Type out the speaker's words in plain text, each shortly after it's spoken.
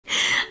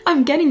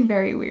I'm getting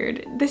very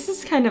weird. This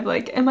is kind of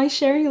like, am I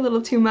sharing a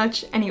little too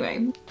much?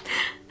 Anyway,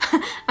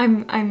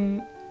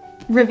 I'm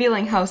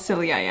revealing how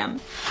silly I am.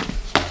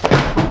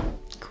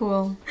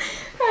 Cool.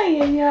 Ay,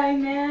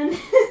 man.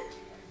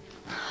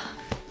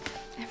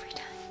 Every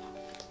time.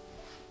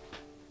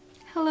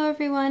 Hello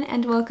everyone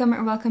and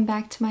welcome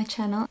back to my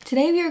channel.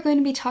 Today we are going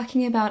to be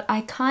talking about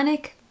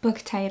iconic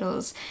book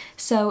titles.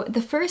 So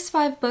the first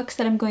 5 books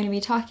that I'm going to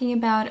be talking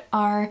about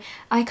are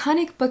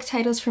iconic book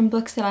titles from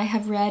books that I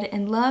have read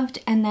and loved,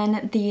 and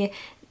then the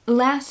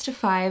last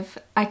 5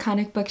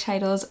 iconic book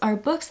titles are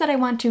books that I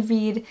want to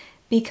read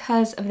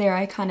because of their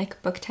iconic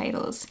book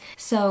titles.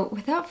 So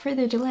without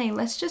further delay,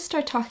 let's just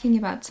start talking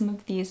about some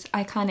of these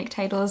iconic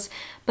titles.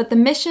 But the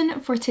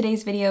mission for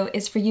today's video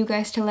is for you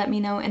guys to let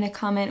me know in a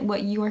comment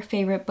what your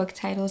favorite book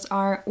titles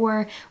are,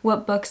 or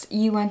what books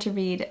you want to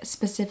read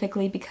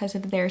specifically because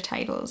of their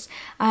titles.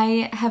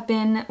 I have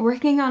been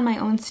working on my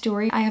own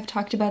story. I have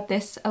talked about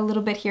this a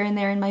little bit here and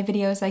there in my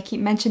videos. I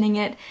keep mentioning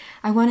it.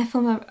 I want to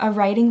film a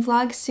writing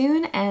vlog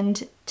soon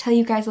and tell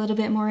you guys a little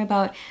bit more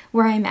about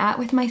where I'm at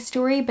with my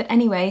story. But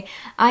anyway,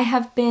 I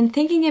have been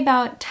thinking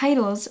about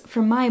titles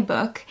for my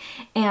book,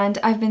 and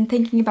I've been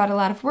thinking about a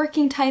lot of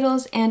working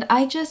titles, and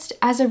I just,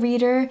 as a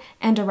reader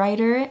and a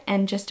writer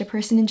and just a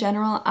person in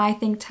general, I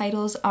think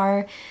titles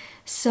are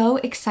so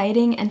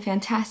exciting and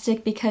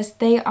fantastic because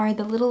they are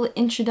the little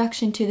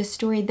introduction to the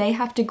story. They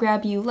have to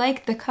grab you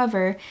like the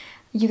cover.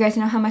 You guys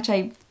know how much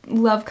I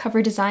love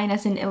cover design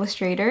as an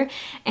illustrator,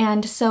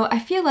 and so I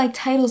feel like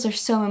titles are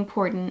so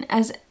important,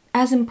 as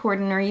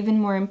important or even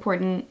more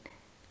important,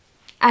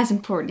 as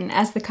important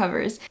as the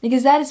covers,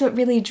 because that is what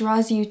really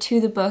draws you to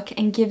the book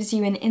and gives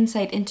you an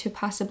insight into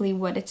possibly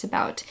what it's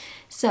about.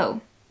 So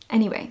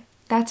anyway,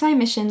 that's my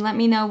mission. Let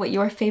me know what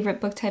your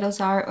favorite book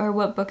titles are or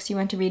what books you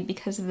want to read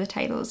because of the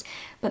titles.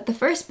 But the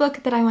first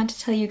book that I want to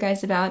tell you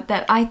guys about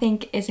that I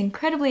think is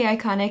incredibly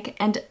iconic,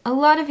 and a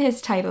lot of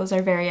his titles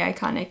are very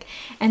iconic,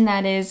 and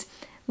that is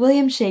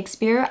William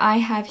Shakespeare. I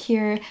have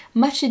here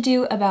Much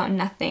Ado About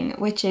Nothing,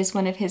 which is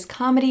one of his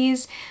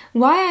comedies.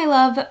 Why I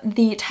love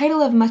the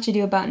title of Much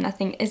Ado About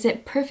Nothing is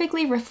it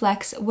perfectly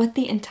reflects what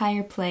the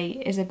entire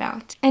play is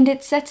about, and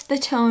it sets the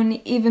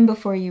tone even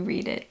before you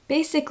read it.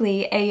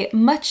 Basically, a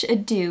much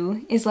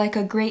ado is like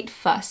a great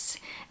fuss,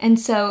 and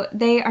so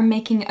they are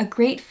making a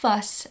great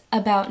fuss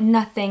about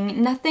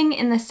nothing. Nothing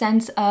in the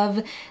sense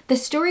of the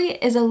story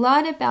is a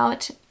lot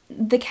about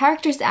the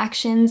characters'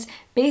 actions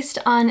based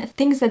on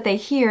things that they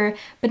hear,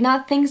 but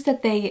not things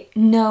that they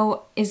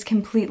know is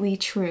completely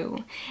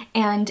true.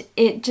 And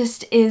it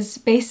just is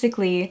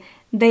basically,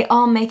 they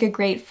all make a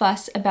great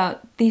fuss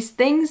about these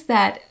things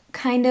that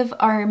kind of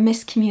are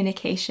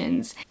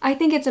miscommunications. I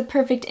think it's a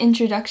perfect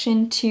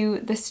introduction to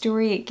the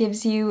story. It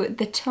gives you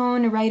the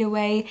tone right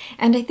away,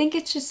 and I think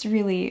it's just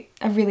really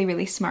a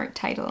really smart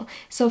title.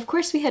 So of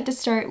course we had to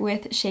start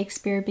with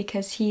Shakespeare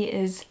because he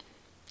is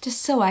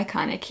just so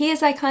iconic. He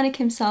is iconic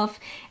himself,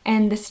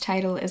 and this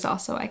title is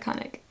also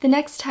iconic. The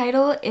next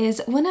title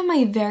is one of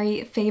my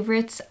very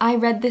favorites. I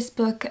read this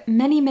book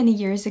many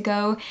years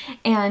ago,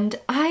 and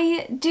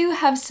I do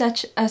have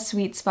such a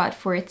sweet spot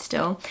for it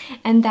still,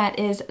 and that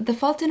is The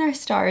Fault in Our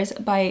Stars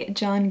by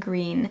John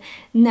Green.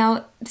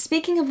 Now,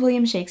 speaking of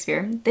William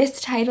Shakespeare, this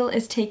title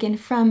is taken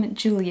from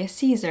Julius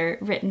Caesar,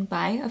 written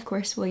by, of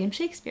course, William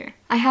Shakespeare.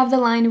 I have the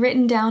line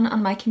written down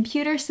on my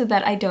computer so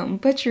that I don't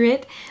butcher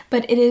it,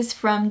 but it is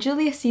from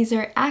Julius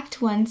Caesar,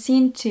 Act 1,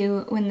 Scene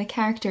 2, when the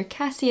character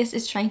Cassius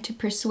is trying to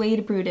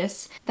persuade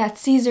Brutus that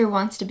Caesar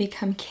wants to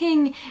become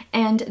king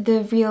and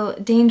the real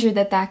danger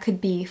that that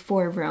could be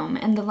for Rome.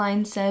 And the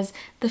line says,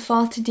 "The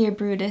fault, dear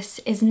Brutus,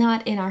 is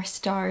not in our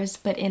stars,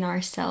 but in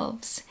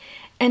ourselves."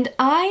 And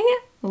I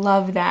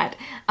love that.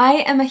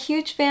 I am a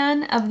huge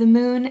fan of the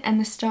moon and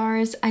the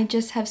stars. I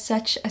just have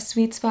such a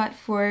sweet spot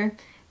for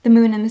the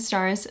moon and the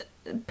stars.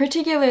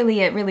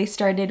 Particularly, it really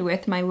started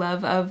with my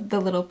love of The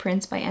Little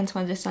Prince by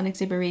Antoine de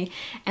Saint-Exupéry,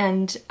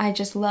 and I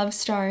just love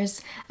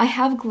stars. I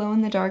have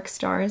glow-in-the-dark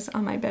stars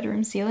on my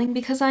bedroom ceiling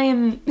because I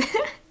am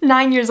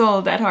 9 years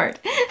old at heart.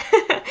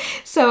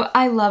 So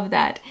I love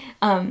that.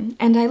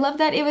 And I love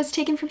that it was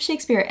taken from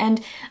Shakespeare.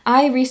 And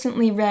I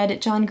recently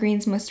read John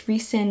Green's most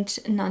recent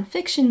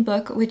nonfiction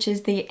book, which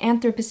is The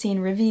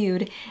Anthropocene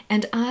Reviewed,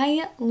 and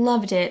I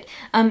loved it.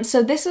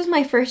 So this was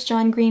my first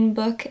John Green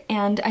book,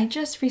 and I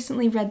just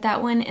recently read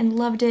that one and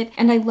loved it.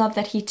 And I love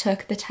that he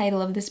took the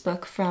title of this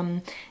book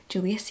from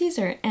Julius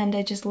Caesar, and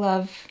I just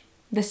love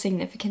the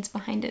significance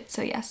behind it.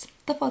 So yes,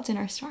 The Fault in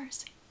Our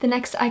Stars. The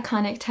next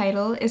iconic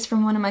title is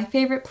from one of my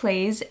favorite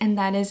plays, and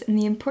that is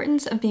The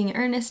Importance of Being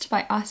Earnest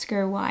by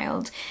Oscar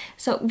Wilde.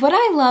 So what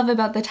I love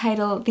about the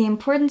title, The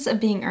Importance of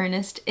Being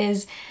Earnest,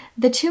 is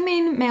the two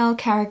main male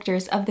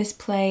characters of this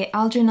play,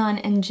 Algernon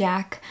and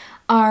Jack,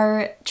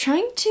 are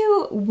trying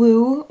to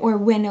woo or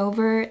win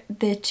over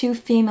the two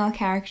female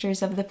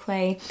characters of the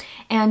play,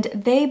 and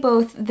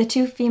the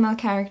two female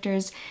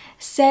characters,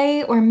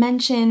 say or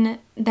mention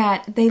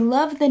that they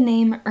love the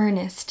name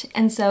Ernest,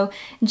 and so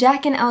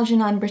Jack and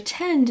Algernon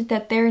pretend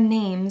that their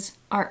names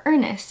are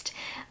Ernest.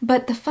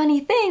 But the funny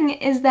thing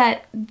is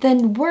that the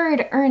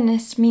word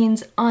earnest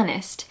means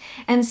honest,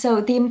 and so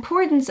the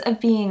importance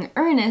of being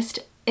earnest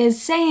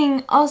is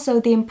saying also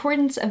the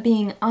importance of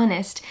being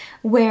honest,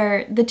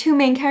 where the two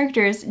main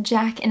characters,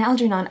 Jack and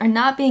Algernon, are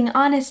not being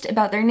honest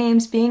about their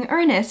names being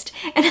Ernest.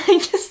 And I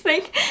just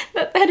think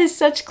that that is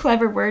such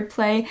clever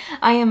wordplay.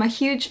 I am a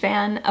huge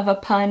fan of a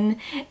pun,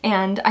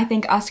 and I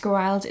think Oscar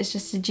Wilde is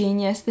just a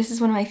genius. This is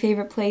one of my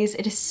favorite plays.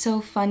 It is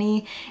so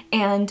funny,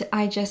 and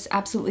I just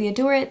absolutely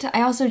adore it.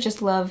 I also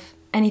just love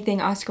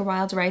anything Oscar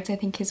Wilde writes. I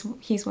think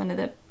he's one of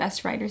the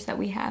best writers that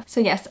we have.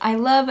 So yes, I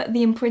love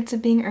the importance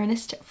of being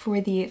earnest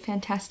for the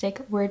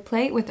fantastic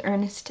wordplay with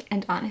earnest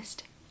and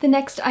honest. The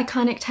next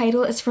iconic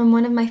title is from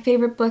one of my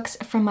favorite books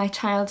from my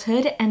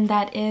childhood, and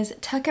that is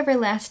Tuck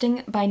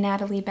Everlasting by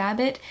Natalie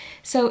Babbitt.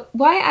 So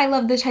why I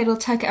love the title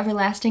Tuck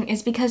Everlasting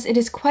is because it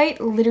is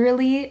quite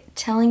literally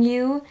telling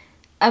you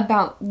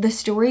about the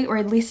story, or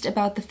at least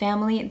about the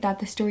family that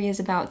the story is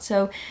about.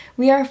 So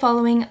we are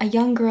following a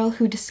young girl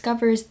who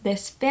discovers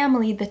this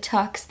family, the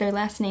Tucks, their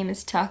last name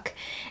is Tuck,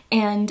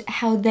 and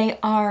how they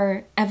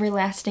are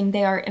everlasting,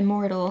 they are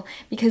immortal,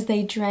 because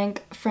they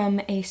drank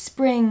from a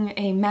spring,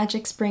 a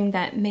magic spring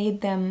that made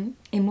them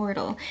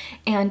immortal.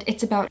 And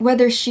it's about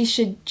whether she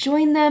should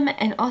join them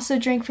and also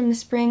drink from the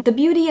spring, the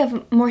beauty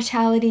of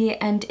mortality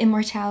and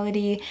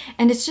immortality,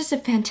 and it's just a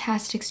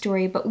fantastic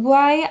story. But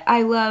why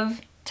I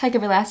love Tuck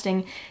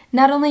Everlasting,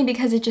 not only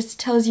because it just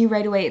tells you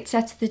right away, it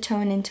sets the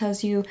tone and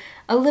tells you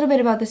a little bit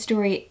about the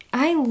story.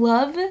 I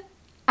love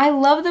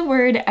the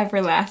word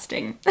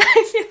everlasting.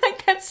 I feel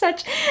like that's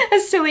such a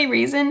silly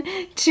reason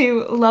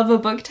to love a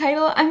book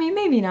title. I mean,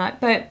 maybe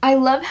not, but I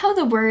love how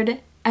the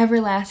word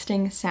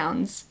everlasting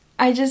sounds.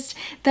 I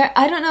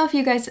don't know if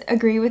you guys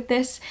agree with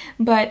this,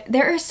 but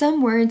there are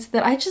some words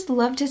that I just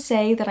love to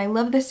say that I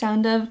love the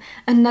sound of.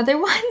 Another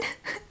one,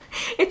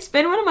 it's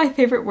been one of my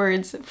favorite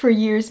words for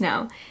years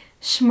now.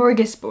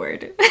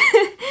 Smorgasbord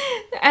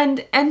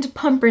and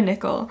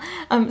pumpernickel.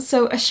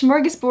 So a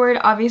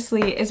smorgasbord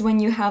obviously is when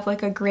you have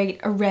like a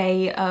great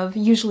array of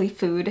usually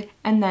food,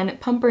 and then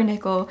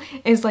pumpernickel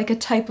is like a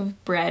type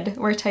of bread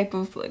or a type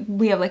of,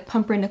 we have like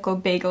pumpernickel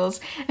bagels,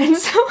 and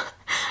so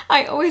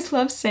I always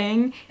love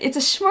saying it's a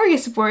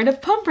smorgasbord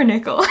of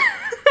pumpernickel.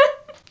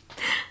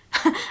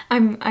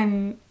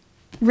 I'm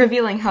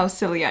revealing how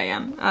silly I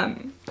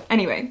am.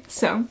 Anyway,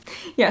 so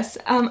yes,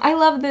 I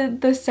love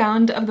the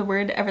sound of the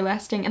word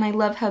everlasting, and I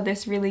love how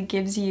this really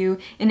gives you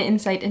an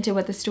insight into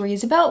what the story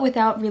is about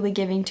without really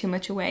giving too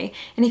much away.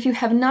 And if you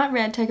have not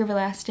read Tuck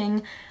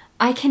Everlasting,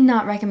 I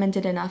cannot recommend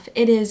it enough.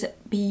 It is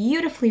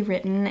beautifully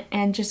written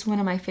and just one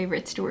of my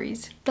favorite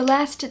stories. The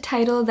last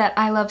title that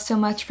I love so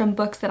much from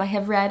books that I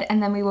have read,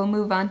 and then we will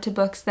move on to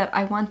books that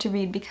I want to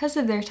read because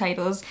of their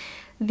titles.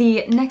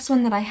 The next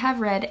one that I have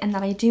read and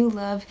that I do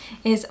love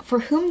is For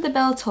Whom the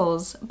Bell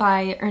Tolls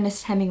by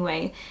Ernest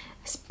Hemingway.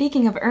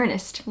 Speaking of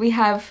Ernest, we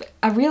have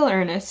a real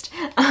Ernest.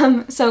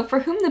 So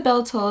For Whom the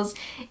Bell Tolls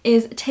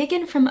is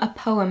taken from a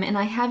poem, and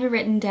I have it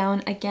written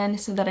down again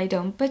so that I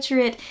don't butcher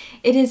it.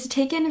 It is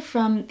taken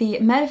from the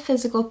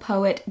metaphysical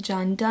poet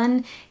John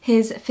Donne,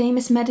 his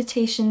famous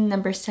meditation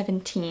number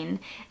 17,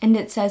 and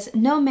it says,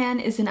 "No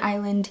man is an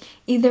island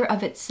either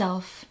of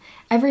itself.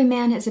 Every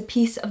man is a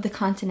piece of the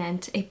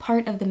continent, a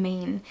part of the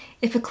main.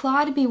 If a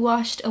clod be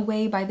washed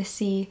away by the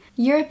sea,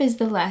 Europe is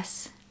the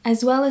less,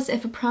 as well as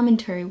if a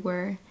promontory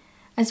were,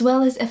 as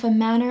well as if a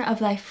manor of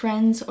thy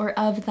friends or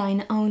of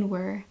thine own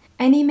were.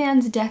 Any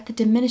man's death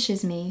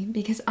diminishes me,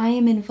 because I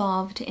am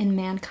involved in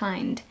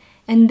mankind,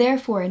 and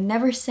therefore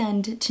never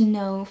send to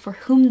know for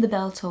whom the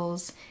bell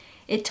tolls.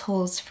 It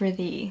tolls for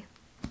thee."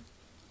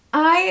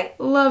 I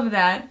love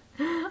that.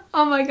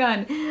 Oh my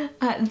god.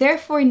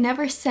 Therefore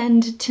never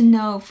send to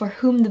know for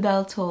whom the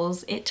bell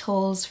tolls, it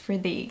tolls for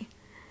thee.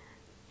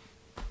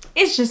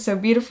 It's just so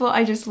beautiful.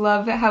 I just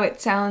love how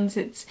it sounds.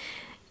 It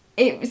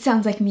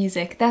sounds like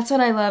music. That's what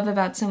I love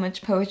about so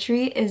much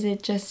poetry, is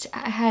it just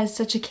has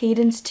such a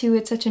cadence to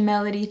it, such a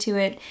melody to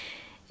it,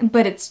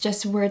 but it's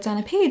just words on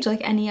a page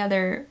like any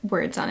other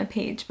words on a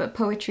page, but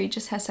poetry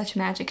just has such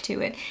magic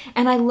to it.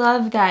 And I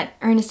love that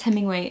Ernest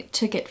Hemingway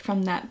took it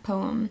from that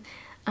poem.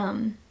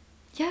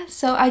 Yeah,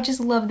 so I just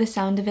love the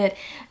sound of it.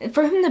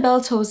 For Whom the Bell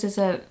Tolls is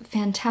a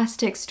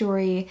fantastic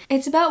story.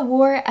 It's about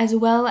war as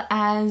well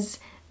as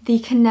the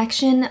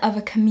connection of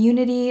a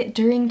community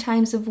during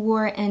times of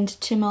war and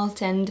tumult,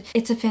 and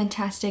it's a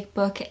fantastic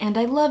book, and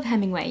I love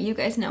Hemingway. You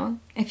guys know,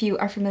 if you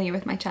are familiar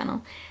with my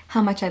channel,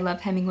 how much I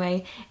love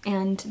Hemingway,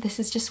 and this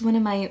is just one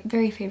of my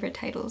very favorite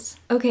titles.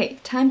 Okay,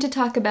 time to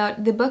talk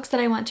about the books that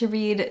I want to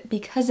read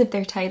because of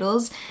their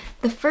titles.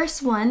 The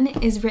first one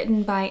is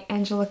written by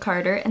Angela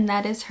Carter, and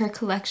that is her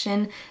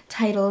collection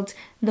titled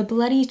The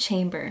Bloody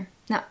Chamber.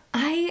 Now,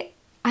 I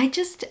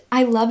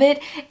I love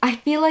it. I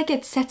feel like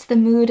it sets the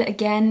mood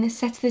again,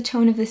 sets the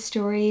tone of the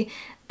story.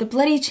 The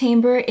Bloody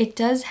Chamber, it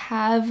does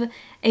have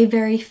a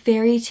very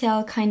fairy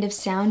tale kind of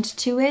sound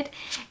to it,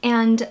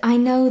 and I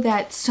know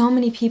that so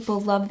many people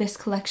love this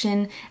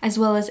collection, as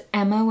well as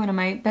Emma, one of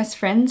my best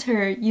friends,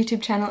 her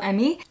YouTube channel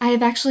Emmy. I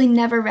have actually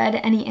never read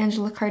any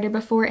Angela Carter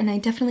before, and I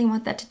definitely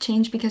want that to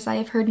change because I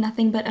have heard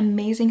nothing but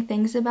amazing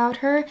things about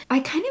her. I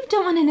kind of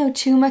don't want to know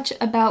too much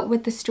about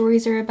what the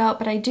stories are about,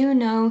 but I do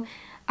know,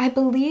 I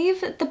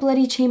believe The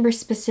Bloody Chamber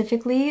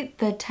specifically,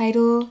 the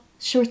title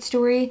short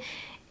story,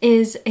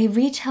 is a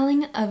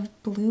retelling of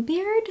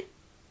Bluebeard,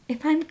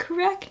 if I'm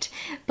correct.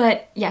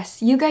 But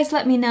yes, you guys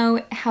let me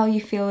know how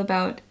you feel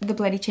about The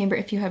Bloody Chamber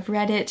if you have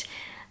read it.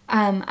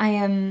 I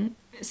am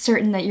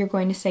certain that you're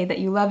going to say that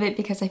you love it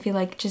because I feel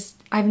like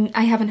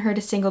I haven't heard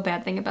a single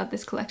bad thing about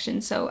this collection,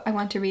 so I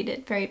want to read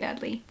it very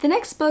badly. The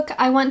next book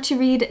I want to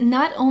read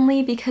not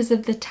only because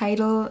of the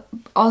title,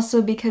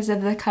 also because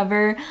of the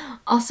cover,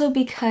 also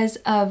because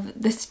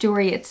of the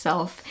story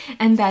itself,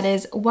 and that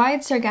is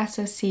Wide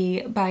Sargasso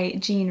Sea by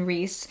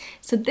Rhys.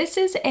 So this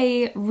is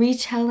a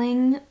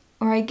retelling,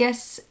 or I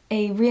guess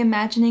a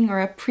reimagining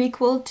or a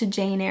prequel to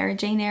Jane Eyre.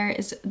 Jane Eyre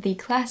is the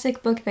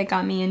classic book that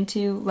got me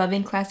into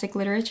loving classic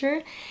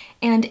literature,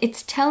 and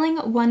it's telling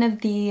one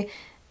of the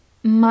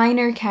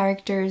minor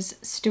characters'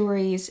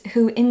 stories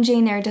who in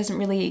Jane Eyre doesn't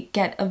really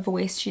get a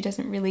voice. She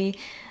doesn't really,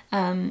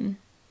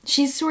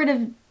 she's sort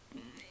of,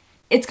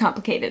 it's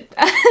complicated.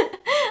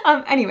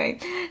 Anyway,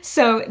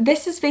 so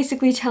this is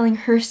basically telling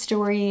her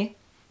story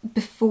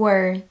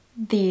before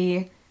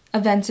the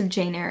events of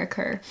Jane Eyre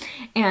occur.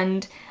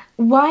 And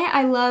why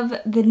I love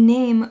the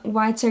name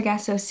Wide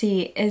Sargasso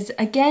Sea is,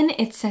 again,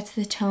 it sets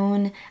the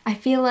tone. I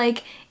feel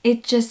like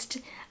it just,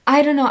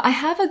 I don't know, I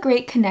have a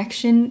great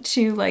connection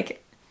to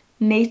like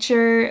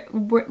nature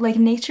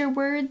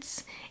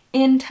words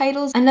in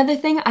titles. Another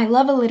thing, I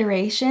love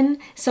alliteration,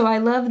 so I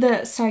love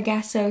the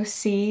Sargasso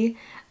Sea.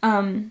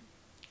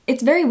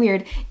 It's very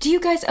weird. Do you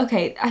guys,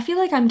 okay, I feel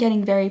like I'm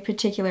getting very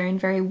particular and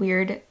very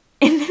weird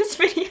in this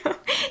video,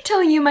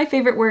 telling you my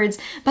favorite words,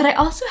 but I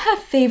also have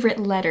favorite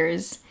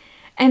letters.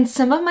 And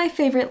one of my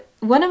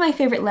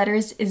favorite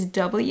letters is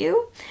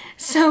W.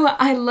 So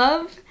I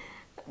love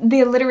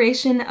the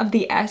alliteration of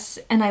the S,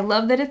 and I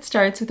love that it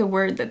starts with a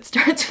word that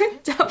starts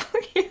with W.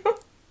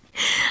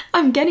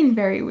 I'm getting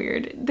very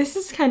weird. This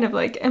is kind of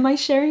like, am I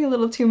sharing a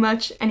little too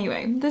much?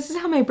 Anyway, this is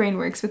how my brain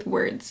works with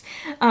words,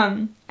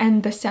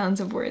 and the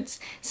sounds of words.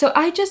 So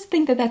I just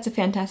think that that's a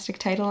fantastic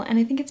title, and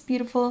I think it's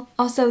beautiful.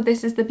 Also,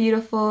 this is the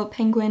beautiful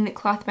Penguin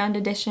cloth-bound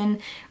edition,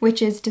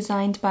 which is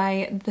designed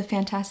by the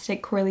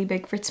fantastic Corley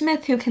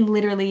Bigford-Smith, who can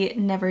literally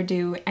never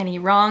do any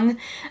wrong.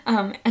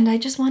 And I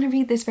just want to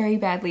read this very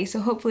badly,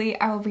 so hopefully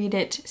I'll read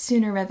it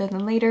sooner rather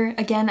than later.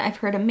 Again, I've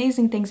heard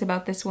amazing things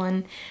about this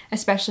one,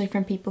 especially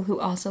from people who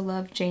also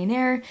love Jane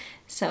Eyre,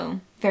 so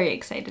very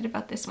excited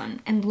about this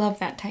one and love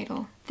that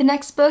title. The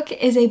next book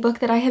is a book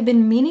that I have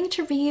been meaning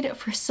to read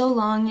for so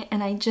long,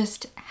 and I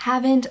just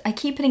haven't. I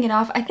keep putting it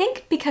off, I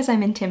think because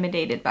I'm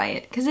intimidated by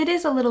it, because it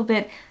is a little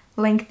bit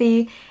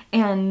lengthy,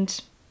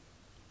 and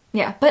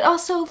yeah, but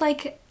also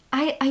like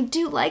I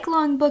do like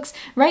long books.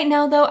 Right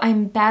now though,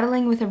 I'm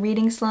battling with a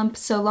reading slump,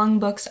 so long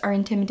books are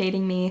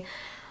intimidating me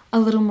a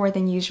little more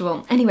than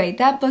usual. Anyway,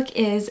 that book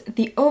is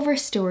The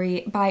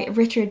Overstory by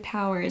Richard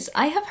Powers.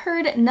 I have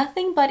heard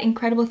nothing but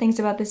incredible things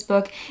about this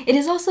book. It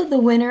is also the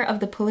winner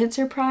of the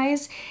Pulitzer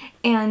Prize.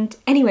 And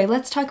anyway,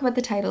 let's talk about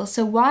the title.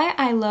 So why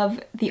I love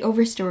The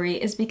Overstory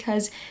is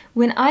because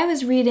when I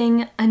was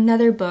reading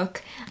another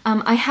book,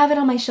 I have it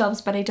on my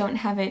shelves, but I don't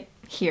have it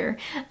here.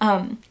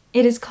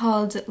 It is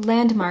called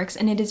Landmarks,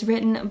 and it is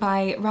written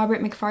by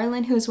Robert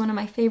Macfarlane, who is one of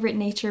my favorite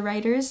nature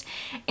writers.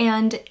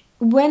 And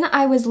when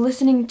I was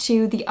listening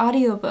to the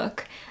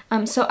audiobook,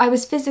 so I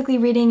was physically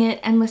reading it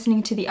and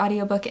listening to the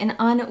audiobook, and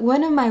on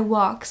one of my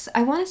walks,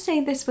 I want to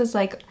say this was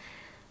like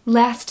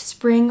last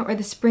spring or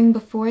the spring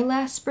before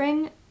last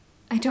spring,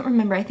 I don't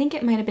remember, I think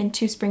it might have been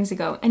 2 springs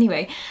ago.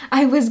 Anyway,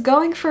 I was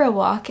going for a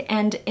walk,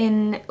 and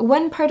in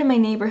one part of my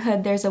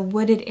neighborhood there's a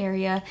wooded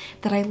area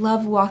that I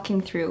love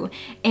walking through,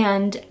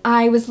 and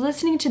I was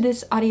listening to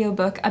this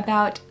audiobook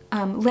about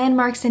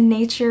landmarks in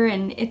nature,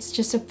 and it's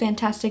just a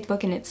fantastic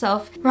book in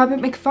itself. Robert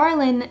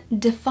Macfarlane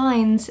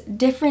defines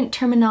different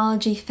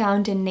terminology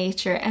found in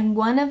nature, and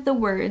one of the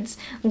words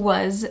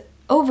was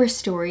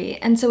overstory.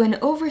 And so an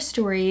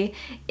overstory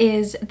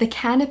is the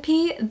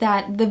canopy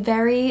that the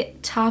very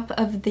top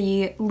of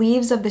the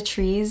leaves of the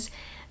trees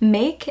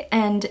make,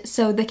 and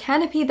so the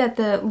canopy that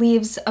the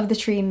leaves of the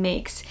tree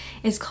makes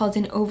is called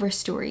an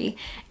overstory.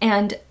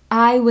 And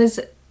I was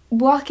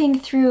walking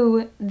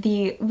through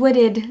the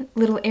wooded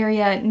little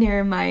area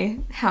near my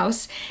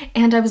house,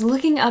 and I was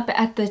looking up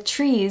at the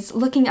trees,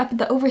 looking up at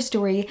the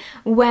overstory,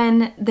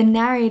 when the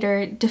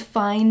narrator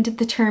defined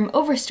the term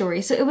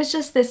overstory. So it was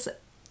just this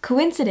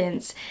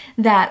coincidence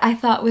that I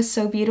thought was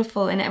so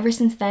beautiful, and ever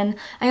since then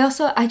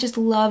I just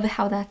love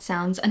how that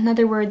sounds.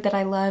 Another word that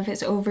I love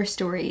is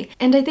overstory,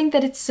 and I think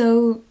that it's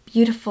so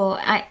beautiful.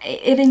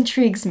 It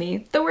intrigues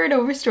me. The word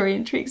overstory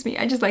intrigues me.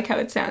 I just like how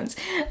it sounds.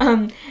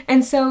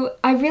 And so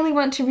I really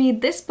want to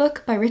read this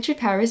book by Richard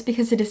Powers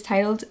because it is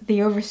titled The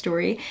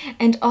Overstory,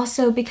 and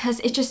also because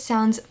it just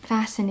sounds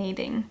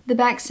fascinating. The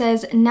back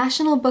says,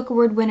 National Book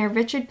Award winner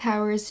Richard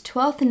Powers'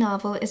 12th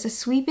novel is a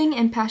sweeping,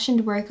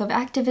 impassioned work of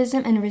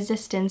activism and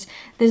resistance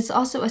that is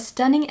also a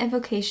stunning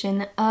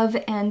evocation of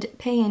and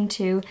paean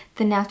to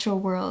the natural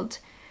world.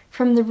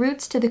 From the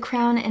roots to the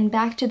crown and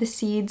back to the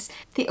seeds,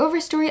 the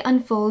overstory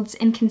unfolds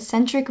in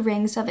concentric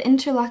rings of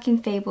interlocking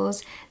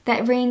fables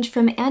that range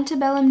from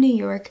antebellum New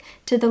York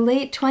to the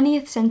late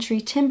 20th century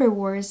timber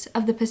wars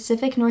of the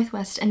Pacific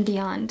Northwest and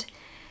beyond.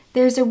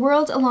 There's a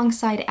world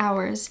alongside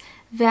ours,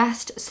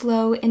 vast,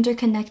 slow,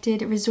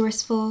 interconnected,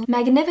 resourceful,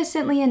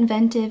 magnificently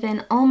inventive,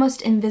 and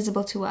almost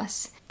invisible to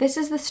us. This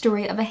is the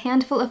story of a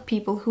handful of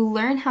people who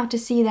learn how to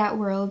see that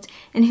world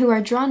and who are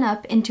drawn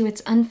up into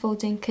its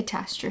unfolding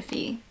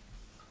catastrophe.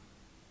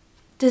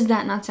 Does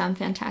that not sound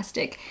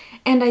fantastic?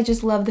 And I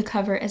just love the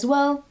cover as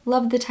well,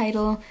 love the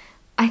title.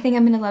 I think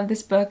I'm gonna love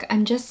this book.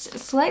 I'm just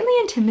slightly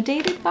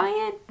intimidated by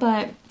it,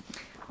 but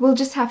we'll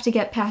just have to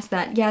get past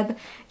that.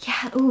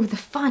 Ooh, the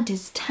font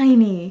is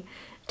tiny.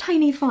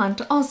 Tiny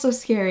font, also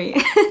scary.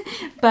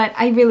 But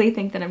I really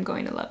think that I'm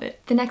going to love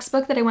it. The next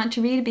book that I want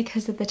to read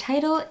because of the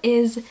title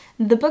is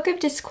The Book of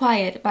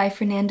Disquiet by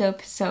Fernando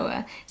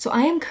Pessoa. So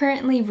I am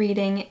currently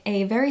reading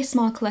a very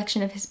small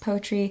collection of his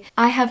poetry,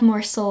 I Have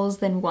More Souls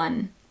Than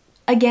One.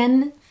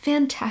 Again,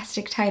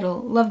 fantastic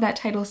title. Love that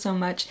title so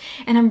much.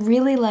 And I'm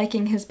really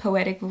liking his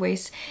poetic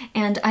voice.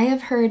 And I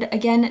have heard,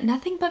 again,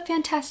 nothing but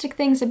fantastic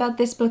things about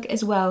this book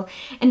as well.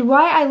 And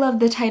why I love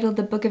the title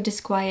The Book of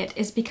Disquiet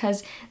is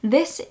because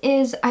this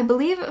is, I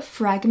believe,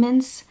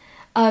 fragments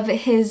of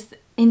his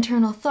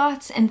internal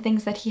thoughts and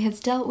things that he has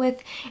dealt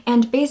with.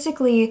 And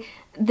basically,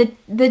 the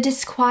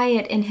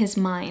disquiet in his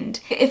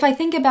mind. If I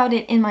think about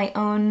it in my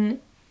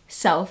own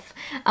self,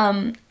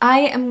 I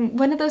am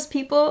one of those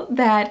people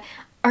that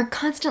are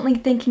constantly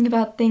thinking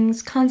about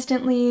things,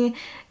 constantly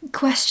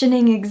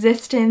questioning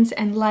existence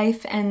and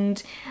life,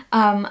 and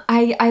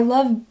I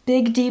love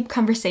big, deep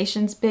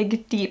conversations,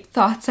 big, deep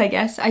thoughts, I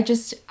guess.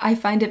 I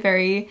find it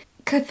very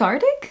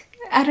cathartic?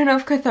 I don't know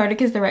if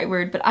cathartic is the right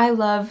word, but I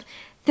love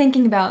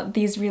thinking about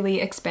these really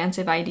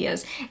expansive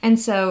ideas. And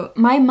so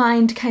my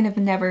mind kind of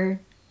never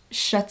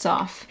shuts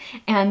off,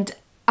 and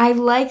I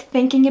like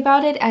thinking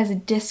about it as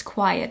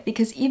disquiet,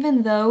 because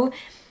even though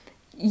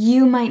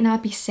you might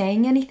not be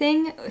saying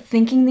anything,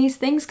 thinking these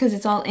things, because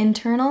it's all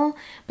internal,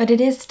 but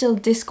it is still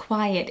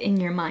disquiet in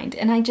your mind.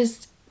 And I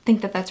just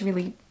think that that's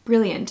really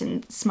brilliant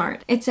and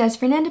smart. It says,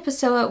 Fernando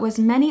Pessoa was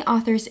many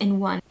authors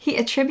in one. He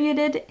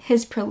attributed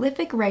his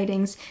prolific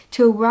writings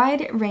to a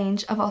wide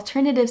range of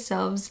alternative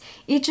selves,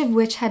 each of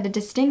which had a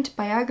distinct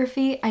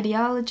biography,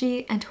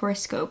 ideology, and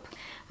horoscope.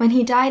 When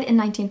he died in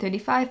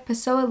 1935,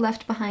 Pessoa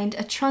left behind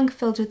a trunk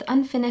filled with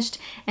unfinished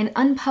and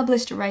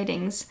unpublished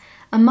writings,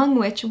 among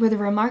which were the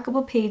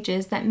remarkable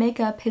pages that make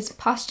up his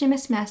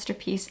posthumous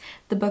masterpiece,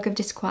 The Book of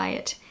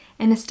Disquiet,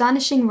 an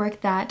astonishing work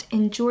that,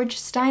 in George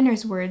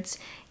Steiner's words,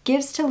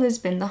 gives to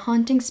Lisbon the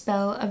haunting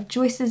spell of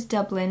Joyce's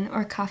Dublin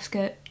or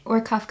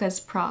Kafka's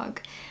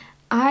Prague.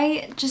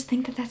 I just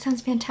think that that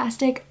sounds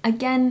fantastic.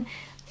 Again,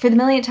 for the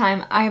millionth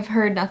time, I've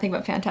heard nothing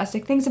but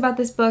fantastic things about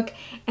this book,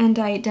 and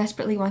I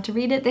desperately want to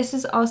read it. This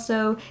is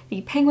also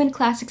the Penguin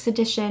Classics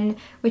edition,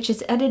 which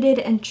is edited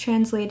and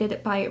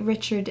translated by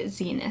Richard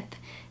Zenith.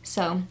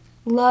 So,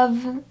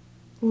 love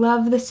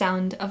the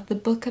sound of The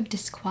Book of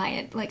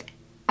Disquiet. Like,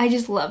 I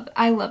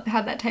love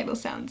how that title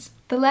sounds.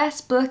 The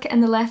last book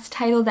and the last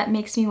title that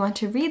makes me want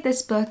to read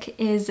this book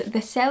is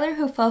The Sailor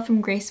Who Fell from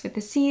Grace with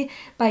the Sea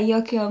by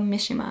Yukio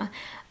Mishima.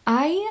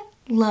 I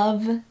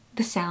love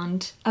the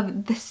sound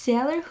of The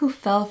Sailor Who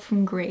Fell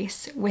from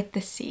Grace with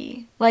the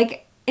Sea.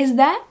 Like, is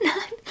that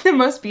not the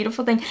most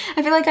beautiful thing?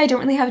 I feel like I don't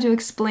really have to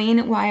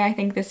explain why I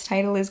think this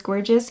title is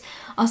gorgeous.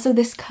 Also,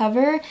 this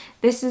cover,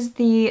 this is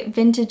the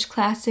Vintage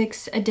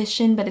Classics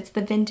edition, but it's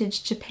the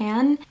Vintage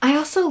Japan. I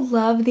also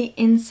love the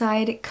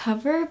inside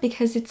cover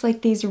because it's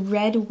like these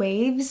red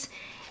waves,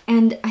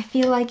 and I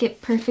feel like it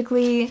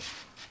perfectly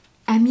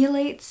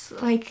emulates,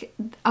 like,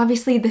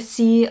 obviously the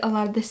sea, a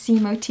lot of the sea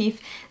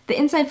motif. The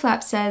inside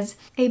flap says,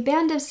 a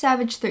band of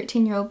savage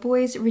 13-year-old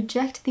boys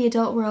reject the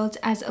adult world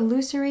as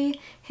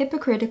illusory,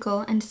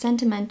 hypocritical, and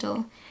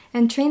sentimental,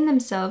 and train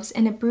themselves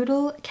in a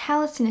brutal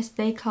callousness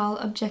they call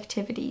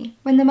objectivity.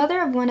 When the mother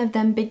of one of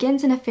them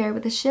begins an affair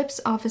with a ship's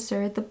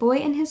officer, the boy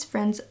and his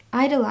friends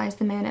idolize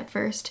the man at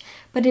first,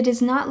 but it is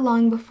not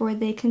long before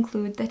they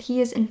conclude that he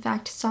is in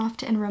fact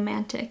soft and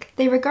romantic.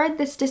 They regard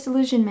this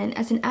disillusionment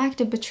as an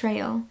act of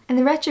betrayal, and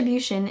the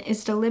retribution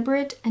is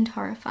deliberate and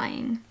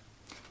horrifying.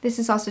 This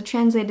is also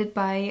translated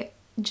by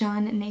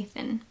John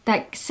Nathan.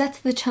 That sets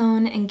the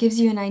tone and gives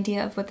you an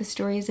idea of what the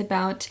story is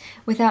about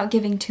without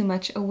giving too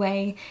much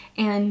away,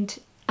 and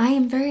I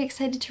am very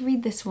excited to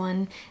read this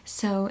one.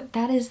 So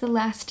that is the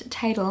last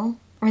title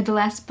or the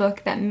last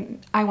book that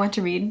I want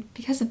to read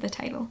because of the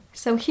title.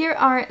 So here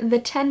are the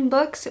 10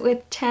 books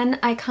with 10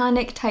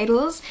 iconic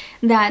titles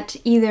that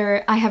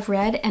either I have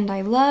read and I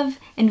love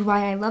and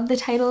why I love the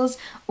titles,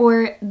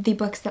 or the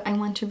books that I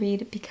want to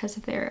read because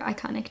of their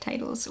iconic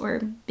titles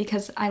or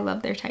because I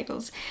love their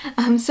titles.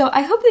 So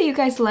I hope that you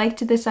guys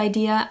liked this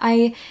idea.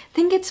 I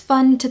think it's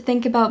fun to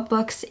think about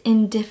books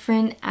in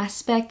different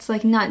aspects,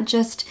 like not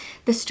just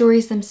the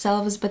stories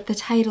themselves, but the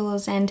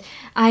titles. And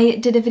I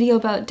did a video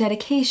about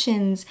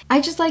dedications.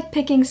 I just like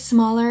picking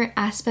smaller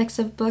aspects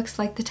of books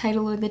like the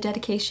title or the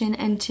dedication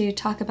and to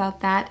talk about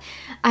that.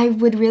 I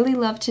would really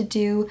love to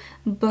do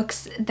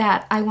books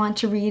that I want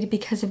to read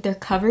because of their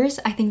covers.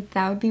 I think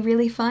that would be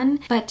really fun.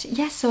 But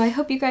yes, so I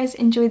hope you guys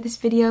enjoyed this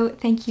video.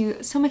 Thank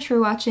you so much for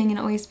watching and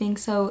always being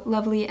so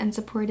lovely and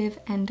supportive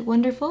and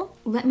wonderful.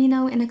 Let me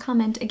know in a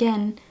comment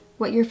again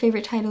what your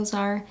favorite titles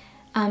are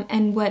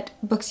and what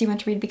books you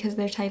want to read because of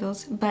their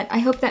titles. But I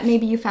hope that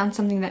maybe you found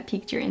something that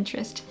piqued your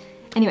interest.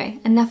 Anyway,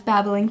 enough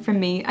babbling from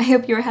me. I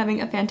hope you're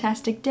having a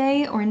fantastic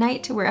day or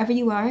night wherever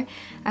you are.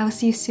 I will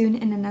see you soon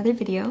in another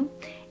video,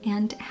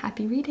 and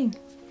happy reading!